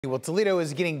Well, Toledo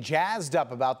is getting jazzed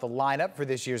up about the lineup for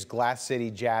this year's Glass City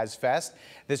JazzFest.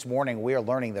 This morning, we are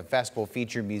learning the fest will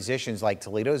feature musicians like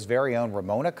Toledo's very own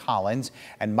Ramona Collins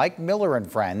and Mike Miller and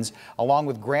Friends, along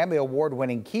with Grammy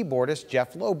Award-winning keyboardist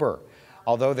Jeff Lober.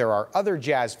 Although there are other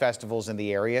jazz festivals in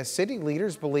the area, city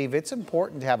leaders believe it's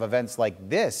important to have events like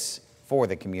this for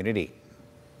the community.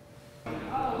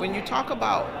 When you talk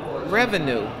about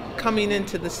revenue coming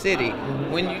into the city,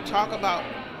 when you talk about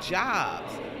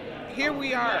jobs, here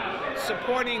we are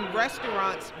supporting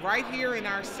restaurants right here in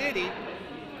our city.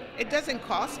 It doesn't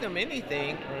cost them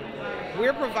anything.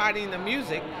 We're providing the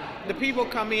music. The people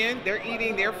come in, they're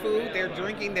eating their food, they're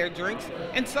drinking their drinks,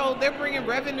 and so they're bringing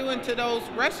revenue into those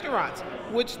restaurants,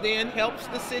 which then helps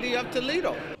the city of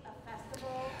Toledo.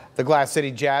 The Glass City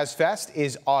Jazz Fest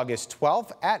is August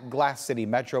 12th at Glass City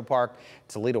Metropark.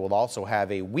 Toledo will also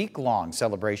have a week-long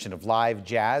celebration of live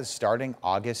jazz starting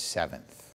August 7th.